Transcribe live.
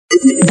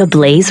The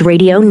Blaze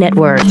Radio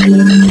Network.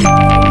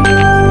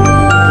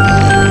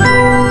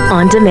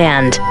 On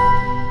demand.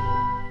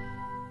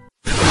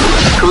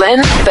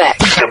 Glenn Beck.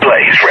 The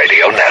Blaze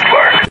Radio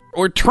Network.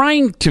 We're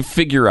trying to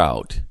figure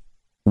out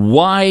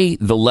why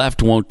the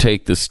left won't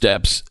take the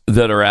steps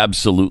that are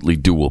absolutely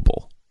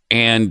doable.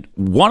 And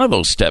one of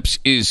those steps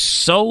is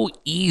so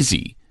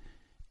easy.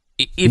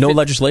 No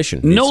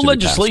legislation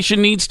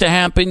needs to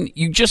happen.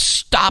 You just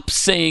stop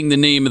saying the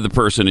name of the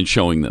person and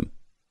showing them.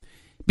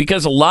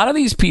 Because a lot of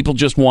these people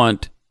just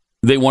want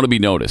to be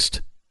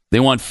noticed. They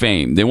want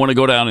fame. They want to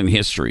go down in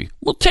history.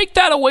 Well, take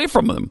that away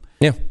from them.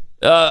 Yeah.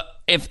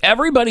 If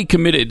everybody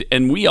committed,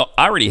 and I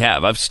already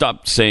have, I've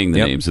stopped saying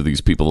the names of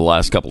these people the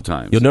last couple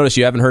times. You'll notice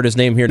you haven't heard his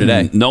name here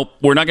today. Nope,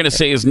 we're not going to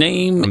say his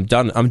name. I'm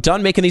done. I'm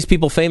done making these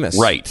people famous.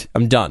 Right.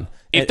 I'm done.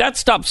 If that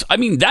stops,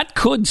 that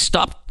could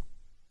stop,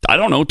 I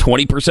don't know,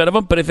 20% of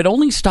them, but if it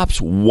only stops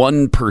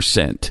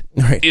 1%,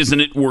 right, isn't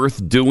it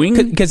worth doing?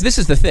 Because this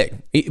is the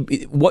thing.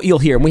 What you'll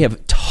hear, and we have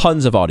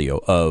tons of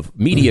audio of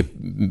media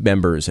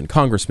members and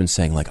congressmen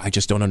saying, like, I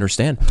just don't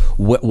understand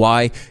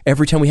why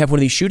every time we have one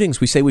of these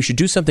shootings, we say we should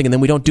do something and then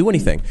we don't do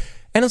anything.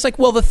 And it's like,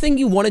 well, the thing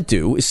you want to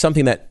do is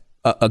something that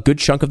a good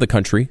chunk of the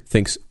country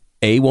thinks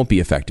A, won't be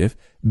effective,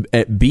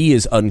 B,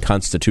 is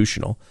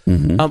unconstitutional.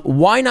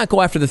 Why not go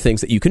after the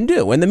things that you can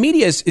do? And the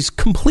media is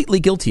completely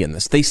guilty in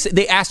this.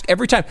 They ask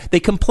every time. They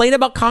complain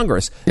about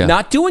Congress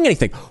not doing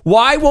anything.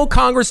 Why won't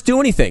Congress do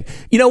anything?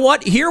 You know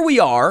what? Here we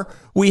are.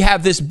 We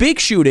have this big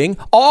shooting,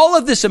 all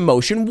of this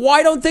emotion.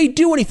 Why don't they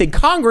do anything?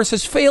 Congress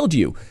has failed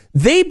you.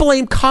 They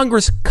blame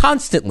Congress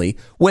constantly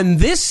when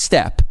this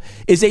step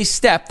is a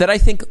step that I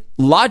think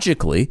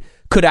logically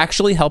could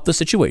actually help the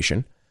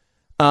situation.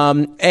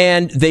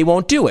 And they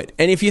won't do it.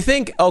 And if you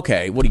think,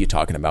 okay, what are you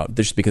talking about?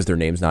 Just because their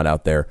name's not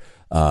out there,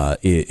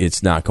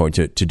 it's not going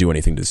to do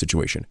anything to the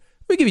situation.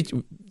 Let me give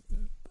you,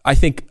 I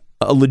think,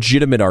 a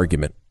legitimate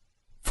argument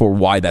for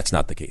why that's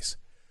not the case.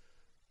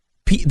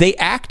 They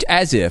act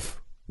as if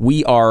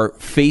we are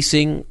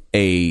facing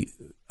a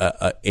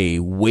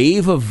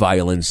wave of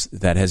violence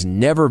that has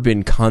never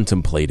been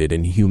contemplated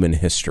in human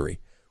history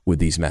with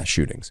these mass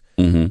shootings.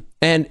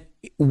 And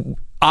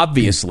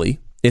obviously,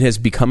 it has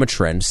become a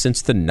trend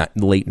since the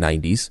late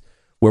 90s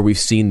where we've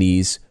seen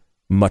these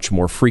much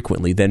more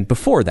frequently than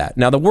before that.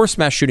 Now, the worst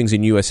mass shootings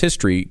in U.S.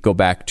 history go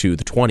back to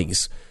the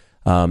 20s.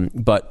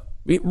 But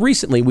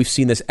recently, we've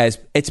seen this as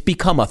it's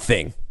become a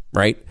thing,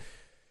 right?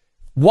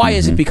 Why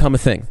has it become a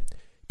thing?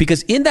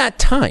 Because in the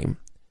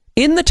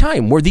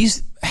time where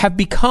these have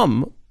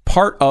become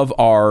part of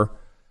our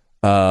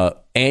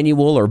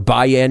annual or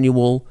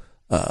biannual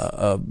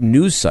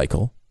news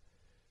cycle,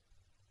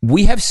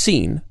 we have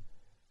seen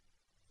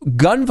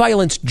gun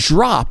violence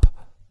drop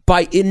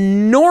by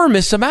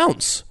enormous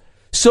amounts.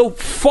 So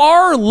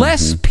far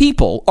less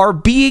people are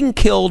being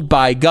killed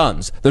by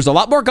guns. There's a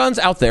lot more guns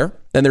out there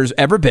than there's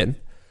ever been,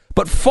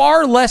 but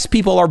far less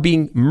people are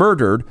being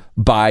murdered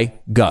by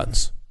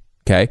guns.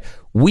 Okay?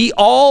 We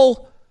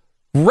all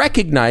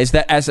recognize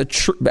that as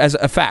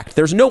a fact.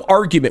 There's no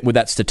argument with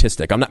that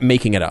statistic. I'm not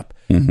making it up.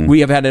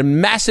 We have had a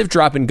massive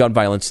drop in gun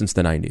violence since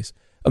the 90s.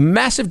 A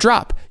massive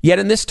drop. Yet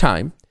in this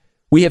time,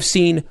 we have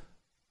seen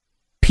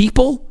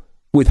people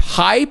with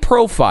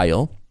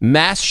high-profile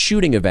mass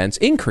shooting events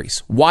increase.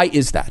 Why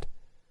is that?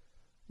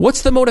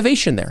 What's the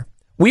motivation there?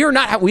 We don't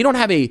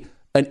have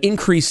an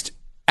increased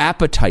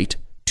appetite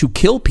to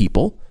kill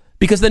people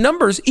because the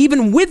numbers,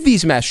 even with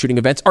these mass shooting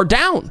events, are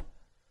down.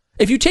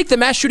 If you take the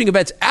mass shooting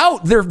events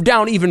out, they're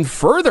down even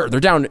further. They're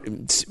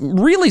down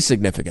really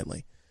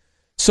significantly.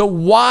 So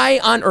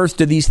why on earth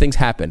do these things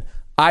happen?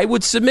 I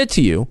would submit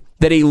to you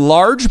that a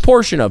large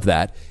portion of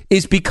that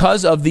is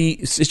because of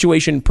the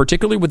situation,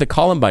 particularly with the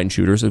Columbine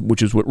shooters,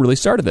 which is what really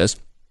started this,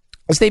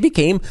 is they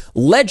became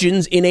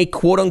legends in a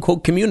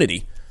quote-unquote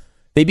community.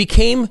 They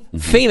became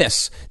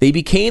famous. They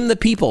became the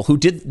people who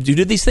did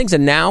these things.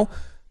 And now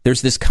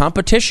there's this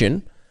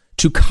competition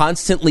to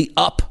constantly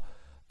up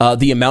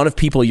the amount of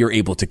people you're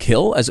able to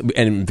kill.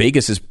 And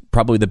Vegas is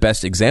probably the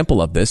best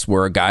example of this,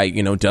 where a guy,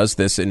 does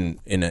this in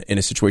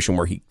a situation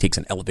where he takes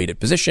an elevated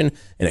position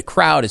in a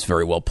crowd. It's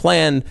very well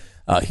planned.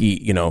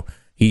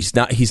 He's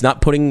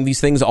not putting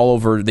these things all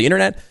over the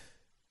internet.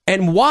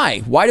 And why?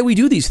 Why do we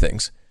do these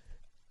things?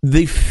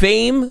 The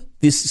fame,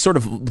 this sort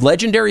of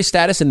legendary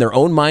status in their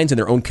own minds and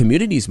their own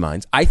communities'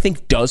 minds, I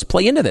think does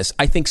play into this.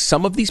 I think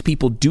some of these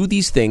people do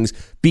these things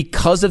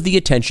because of the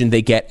attention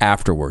they get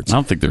afterwards. I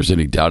don't think there's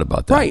any doubt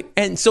about that. Right.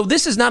 And so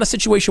this is not a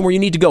situation where you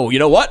need to go, you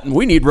know what?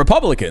 We need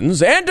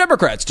Republicans and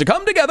Democrats to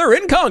come together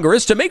in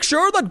Congress to make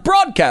sure that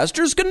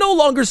broadcasters can no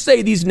longer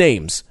say these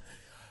names.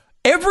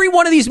 Every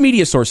one of these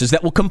media sources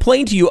that will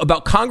complain to you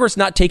about Congress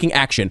not taking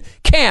action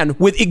can,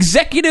 with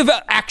executive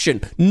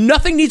action,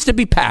 nothing needs to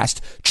be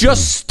passed.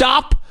 Just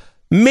stop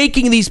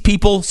making these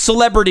people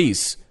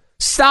celebrities.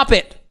 Stop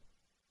it.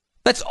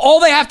 That's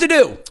all they have to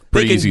do.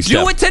 Pretty they can easy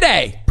do step. it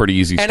today. Pretty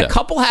easy and step. A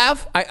couple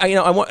have.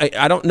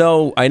 I don't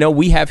know. I know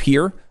we have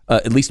here,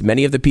 at least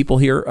many of the people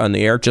here on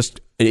the air,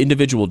 just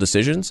individual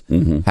decisions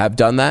have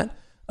done that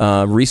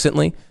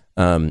recently.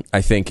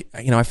 I think,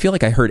 I feel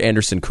like I heard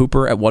Anderson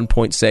Cooper at one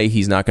point say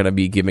he's not going to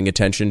be giving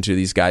attention to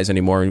these guys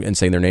anymore and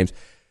saying their names.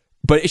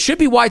 But it should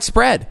be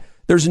widespread.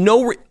 There's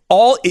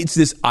it's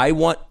this, I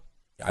want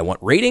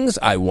ratings.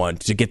 I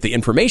want to get the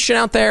information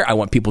out there. I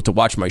want people to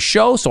watch my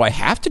show. So I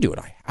have to do it.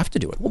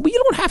 Well, we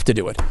don't have to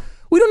do it.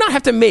 We do not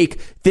have to make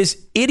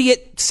this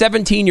idiot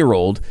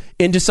 17-year-old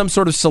into some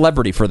sort of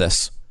celebrity for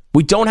this.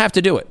 We don't have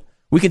to do it.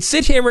 We can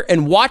sit here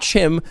and watch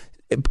him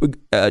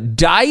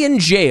die in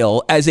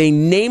jail as a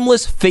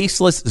nameless,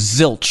 faceless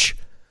zilch.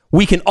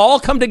 We can all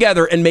come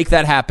together and make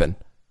that happen.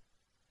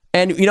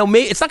 And,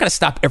 it's not going to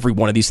stop every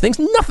one of these things.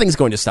 Nothing's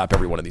going to stop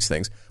every one of these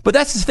things. But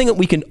that's the thing that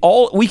we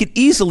could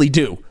easily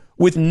do.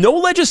 With no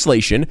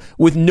legislation,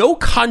 with no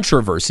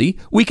controversy,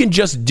 we can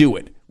just do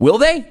it. Will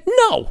they?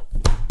 No.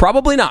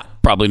 Probably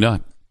not. Probably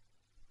not.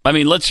 I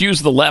mean, let's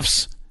use the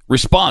left's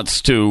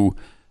response to,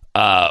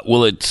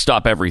 will it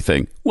stop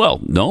everything? Well,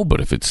 no,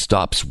 but if it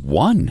stops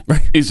one,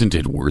 isn't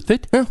it worth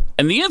it? Yeah.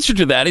 And the answer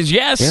to that is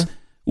yes. Yeah.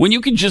 When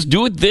you can just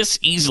do it this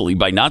easily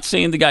by not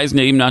saying the guy's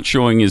name, not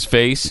showing his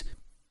face,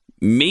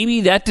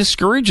 maybe that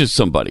discourages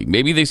somebody.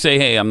 Maybe they say,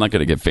 hey, I'm not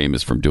going to get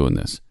famous from doing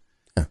this.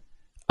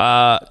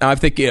 I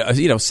think,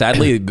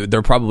 sadly,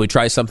 they'll probably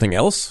try something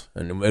else,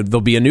 and there'll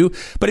be a new.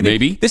 But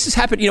maybe this has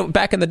happened.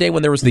 Back in the day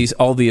when there was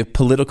all the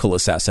political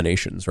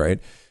assassinations, right?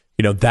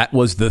 That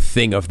was the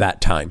thing of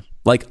that time.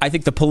 Like, I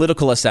think the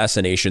political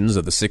assassinations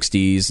of the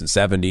 60s and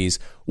 70s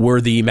were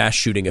the mass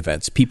shooting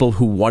events. People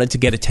who wanted to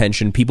get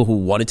attention, people who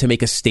wanted to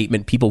make a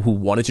statement, people who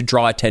wanted to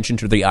draw attention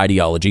to the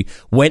ideology,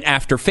 went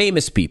after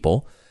famous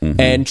people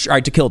and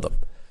tried to kill them.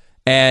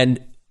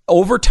 And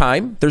over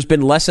time, there's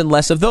been less and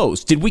less of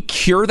those. Did we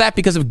cure that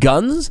because of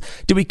guns?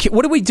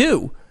 What did we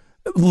do?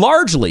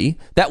 Largely,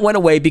 that went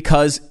away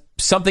because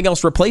something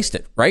else replaced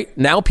it, right?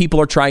 Now people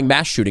are trying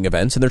mass shooting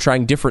events and they're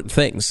trying different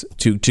things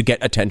to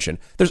get attention.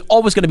 There's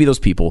always going to be those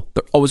people.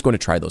 They're always going to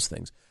try those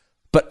things.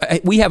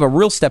 But we have a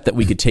real step that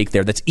we could take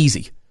there that's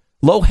easy.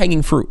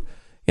 Low-hanging fruit.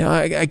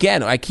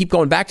 Again, I keep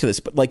going back to this,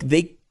 but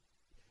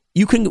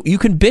you can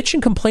bitch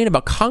and complain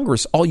about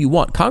Congress all you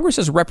want. Congress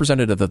is a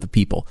representative of the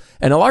people.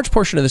 And a large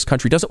portion of this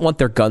country doesn't want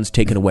their guns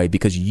taken away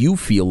because you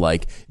feel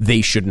like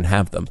they shouldn't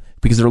have them,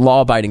 because they're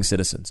law-abiding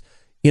citizens.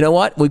 You know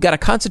what? We've got a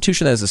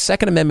Constitution that has a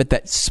Second Amendment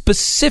that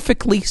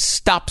specifically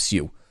stops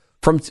you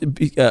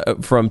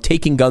from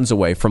taking guns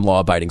away from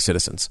law-abiding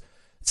citizens.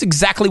 It's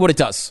exactly what it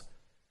does.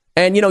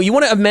 And, you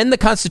want to amend the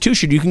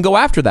Constitution, you can go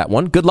after that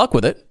one. Good luck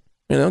with it.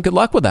 Good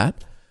luck with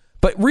that.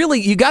 But really,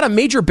 you got a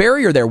major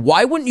barrier there.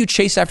 Why wouldn't you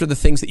chase after the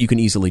things that you can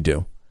easily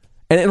do?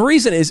 And the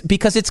reason is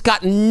because it's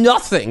got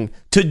nothing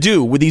to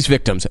do with these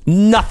victims.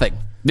 Nothing.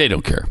 They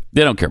don't care.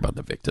 They don't care about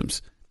the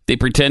victims. They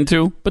pretend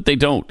to, but they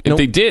don't. If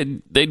they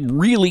did, they'd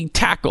really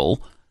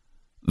tackle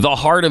the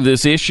heart of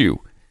this issue.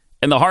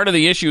 And the heart of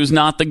the issue is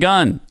not the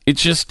gun.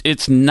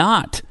 It's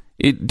not.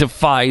 It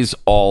defies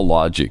all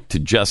logic to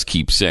just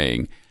keep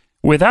saying,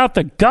 without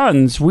the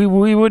guns, we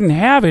wouldn't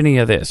have any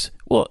of this.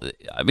 Well,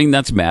 I mean,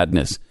 that's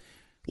madness.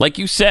 Like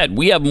you said,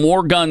 we have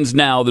more guns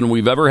now than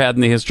we've ever had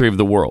in the history of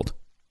the world.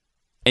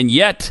 And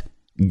yet,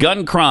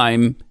 gun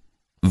crime,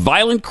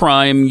 violent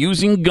crime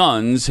using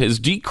guns has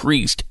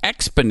decreased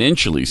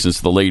exponentially since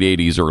the late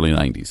 80s, early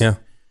 90s. Yeah.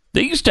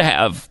 They used to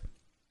have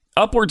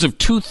upwards of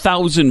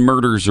 2,000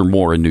 murders or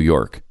more in New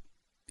York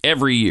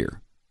every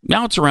year.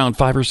 Now it's around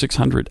 500 or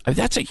 600.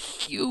 That's a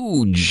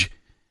huge...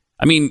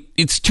 I mean,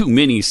 it's too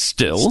many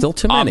still. Still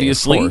too many,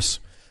 obviously. Of course.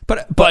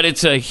 But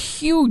it's a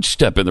huge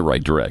step in the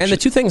right direction. And the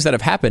two things that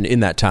have happened in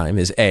that time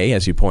is, A,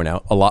 as you point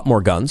out, a lot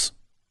more guns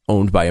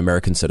owned by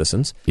American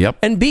citizens. Yep.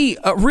 And B,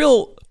 a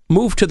real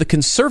move to the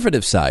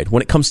conservative side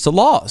when it comes to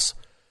laws.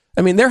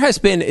 I mean, there has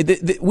been,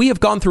 we have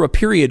gone through a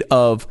period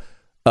of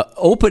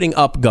opening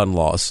up gun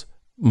laws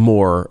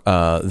more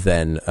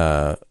than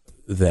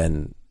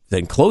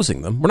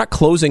closing them. We're not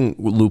closing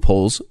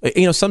loopholes.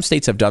 Some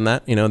states have done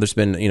that. There's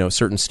been,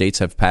 certain states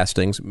have passed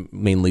things,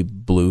 mainly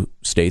blue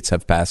states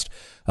have passed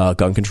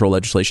gun control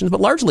legislation.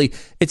 But largely,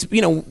 it's,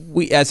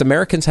 we as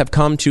Americans have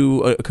come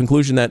to a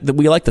conclusion that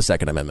we like the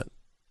Second Amendment.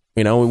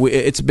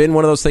 It's been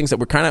one of those things that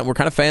we're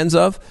kind of fans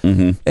of.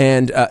 Mm-hmm.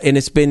 And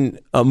it's been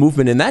a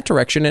movement in that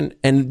direction,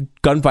 and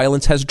gun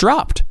violence has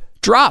dropped.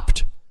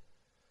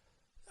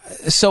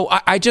 So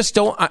I just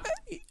don't.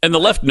 And the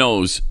left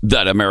knows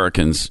that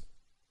Americans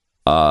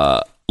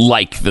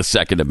like the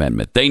Second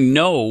Amendment. They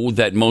know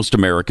that most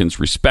Americans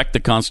respect the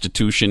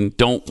Constitution,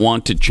 don't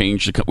want to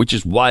change which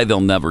is why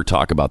they'll never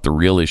talk about the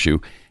real issue.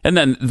 And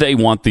then they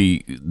want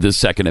the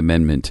Second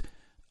Amendment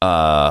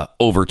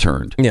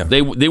overturned. Yeah.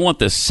 They want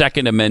the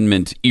Second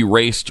Amendment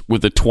erased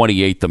with the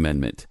 28th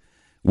Amendment,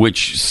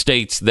 which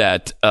states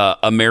that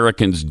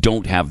Americans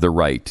don't have the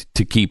right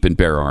to keep and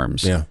bear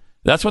arms. Yeah.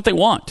 That's what they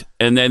want.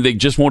 And then they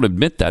just won't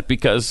admit that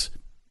because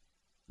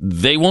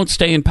they won't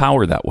stay in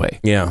power that way.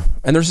 Yeah.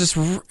 And there's this,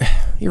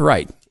 you're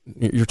right.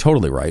 You're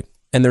totally right.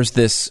 And there's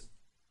this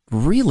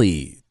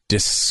really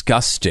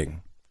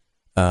disgusting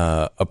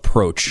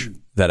approach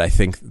that I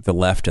think the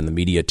left and the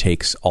media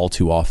takes all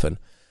too often,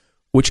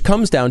 which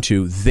comes down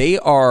to they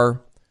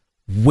are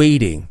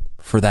waiting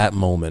for that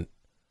moment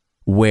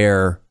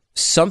where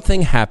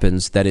something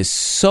happens that is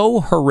so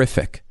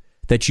horrific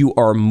that you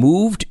are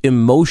moved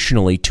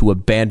emotionally to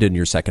abandon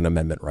your Second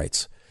Amendment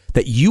rights,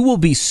 that you will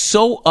be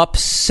so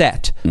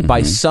upset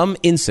by some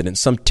incident,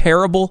 some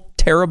terrible,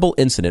 terrible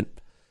incident,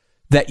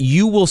 that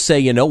you will say,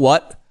 you know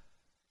what?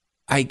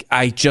 I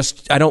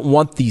don't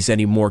want these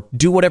anymore.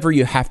 Do whatever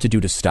you have to do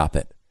to stop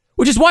it.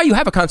 Which is why you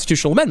have a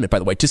constitutional amendment, by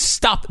the way, to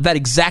stop that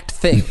exact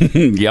thing,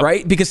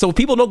 right? Because so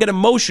people don't get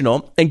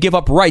emotional and give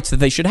up rights that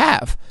they should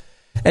have.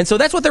 And so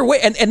that's what they're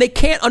waiting. And they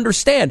can't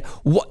understand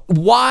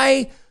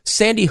why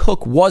Sandy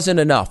Hook wasn't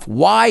enough,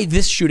 why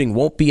this shooting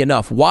won't be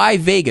enough, why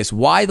Vegas,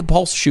 why the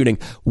Pulse shooting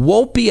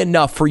won't be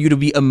enough for you to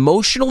be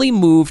emotionally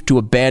moved to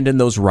abandon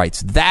those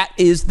rights. That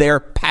is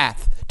their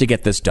path to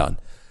get this done.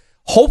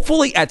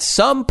 Hopefully, at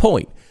some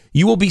point,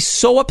 you will be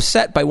so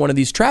upset by one of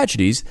these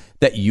tragedies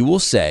that you will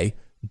say,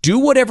 do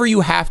whatever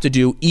you have to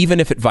do, even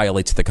if it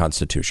violates the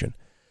Constitution.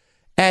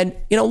 And,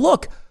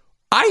 look,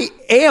 I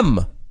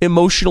am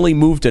emotionally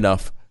moved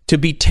enough to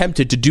be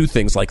tempted to do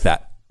things like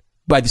that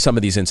by some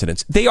of these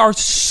incidents. They are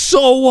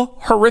so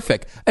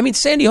horrific. I mean,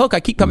 Sandy Hook, I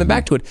keep coming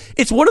back to it.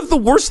 It's one of the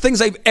worst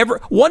things I've ever...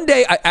 One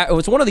day, it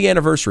was one of the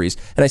anniversaries,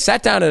 and I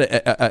sat down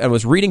and I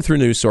was reading through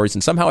news stories,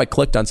 and somehow I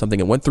clicked on something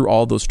and went through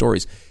all those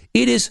stories.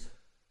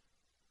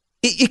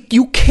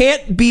 You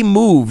can't be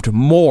moved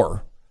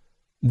more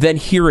than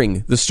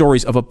hearing the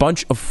stories of a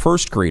bunch of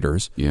first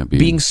graders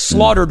being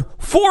slaughtered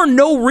for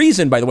no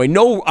reason, by the way,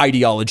 no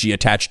ideology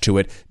attached to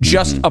it,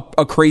 just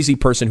a crazy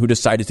person who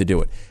decided to do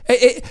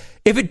it.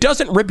 If it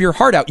doesn't rip your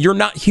heart out, you're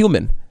not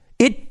human.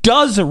 It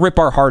does rip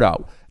our heart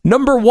out.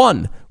 Number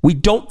one, we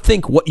don't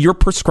think what you're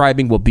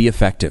prescribing will be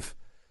effective.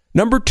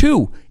 Number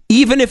two,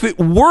 even if it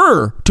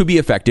were to be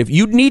effective,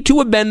 you'd need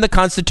to amend the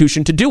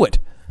Constitution to do it.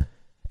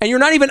 And you're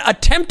not even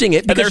attempting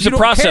it. And there's a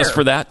process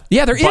for that.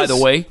 Yeah, there is. By the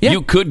way,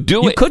 you could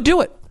do it. You could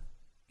do it.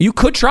 You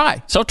could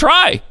try. So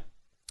try.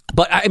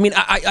 But I mean,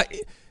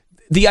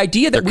 the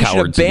idea that we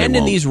should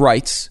abandon these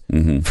rights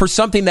for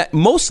something that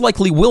most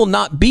likely will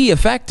not be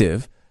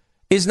effective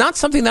is not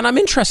something that I'm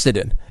interested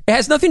in. It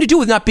has nothing to do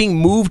with not being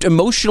moved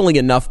emotionally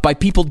enough by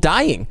people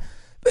dying.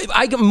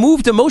 I get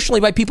moved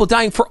emotionally by people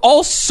dying for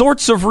all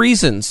sorts of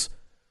reasons.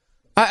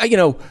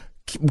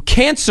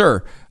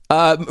 Cancer,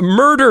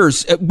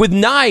 murders with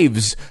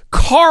knives,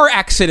 car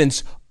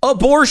accidents,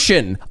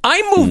 abortion.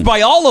 I'm moved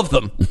by all of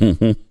them.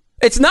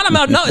 It's not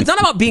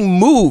about being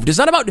moved. It's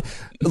not about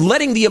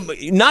letting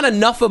not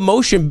enough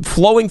emotion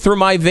flowing through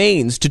my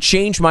veins to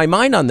change my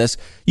mind on this.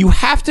 You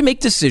have to make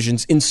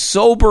decisions in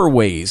sober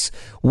ways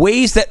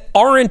that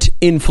aren't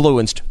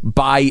influenced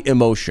by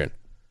emotion.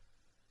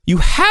 You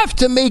have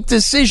to make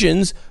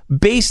decisions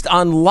based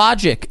on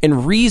logic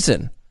and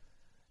reason.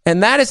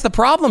 And that is the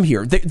problem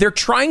here. They're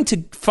trying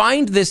to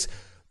find this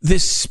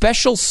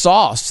special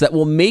sauce that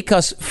will make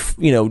us,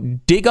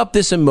 dig up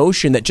this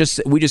emotion that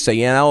we just say,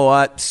 you know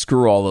what,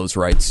 screw all those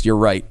rights. You're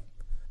right.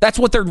 That's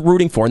what they're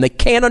rooting for, and they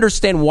can't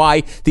understand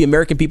why the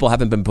American people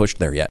haven't been pushed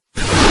there yet.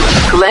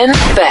 Glenn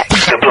Beck.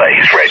 The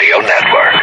Blaze Radio Network.